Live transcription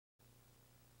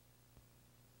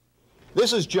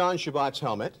This is John Chabot's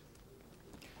helmet.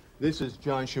 This is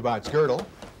John Chabot's girdle.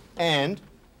 And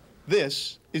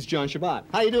this is John Chabot.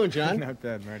 How you doing, John? Not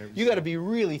bad, Marty. You got to be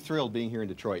really thrilled being here in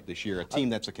Detroit this year, a team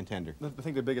that's a contender. I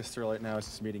think the biggest thrill right now is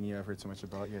just meeting you. I've heard so much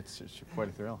about you. It's quite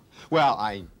a thrill. Well,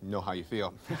 I know how you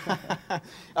feel.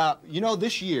 You know,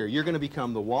 this year you're going to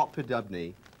become the Walt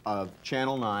Podubny of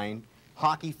Channel 9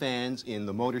 hockey fans in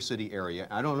the Motor City area.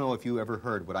 I don't know if you ever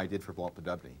heard what I did for Walt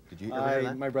Podubny. Did you ever hear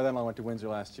that? My brother-in-law went to Windsor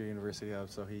last year, University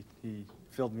of, so he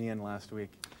filled me in last week.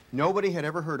 Nobody had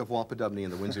ever heard of Walt Podubny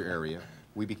in the Windsor area.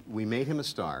 We made him a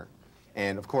star,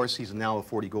 and of course he's now a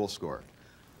 40-goal scorer.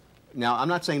 Now, I'm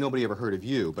not saying nobody ever heard of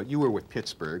you, but you were with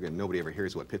Pittsburgh, and nobody ever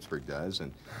hears what Pittsburgh does,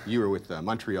 and you were with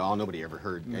Montreal, nobody ever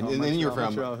heard. No, and then you're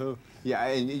from Montreal who? Yeah,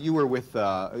 and you were with,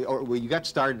 well, you got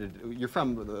started. You're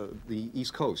from the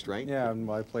East Coast, right? Yeah,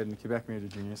 well, I played in Quebec Major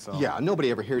Junior, so. Yeah, nobody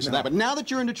ever hears of that. But now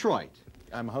that you're in Detroit,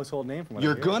 I'm a household name from what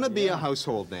you're I hear. going to be a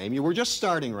household name. You were just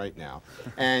starting right now,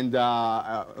 and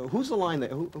who's the line?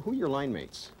 Who are your line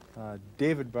mates?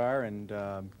 David Barr and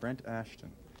Brent Ashton.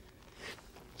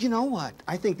 You know what?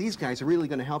 I think these guys are really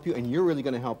going to help you, and you're really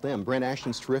going to help them. Brent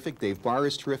Ashton's terrific. Dave Barr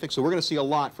is terrific. So we're going to see a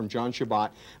lot from John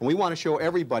Chabot, and we want to show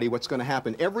everybody what's going to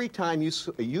happen. Every time you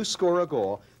score a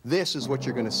goal, this is what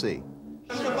you're going to see.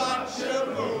 Shabbat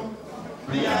shaboom.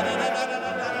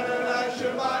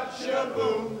 Shabbat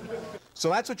shaboom.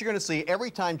 So that's what you're going to see. Every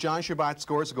time John Chabot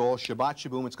scores a goal, Shabbat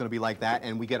shaboom, it's going to be like that.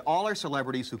 And we get all our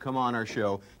celebrities who come on our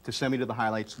show to send me to the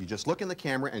highlights. You just look in the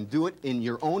camera and do it in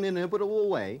your own inimitable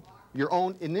way. Your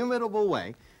own inimitable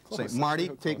way. Say, Marty,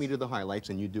 take me to the highlights,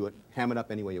 and you do it. Ham it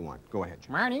up any way you want. Go ahead,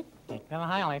 John. Marty, take me to the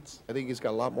highlights. I think he's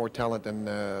got a lot more talent than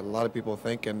a lot of people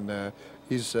think, and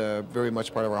he's very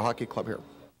much part of our hockey club here.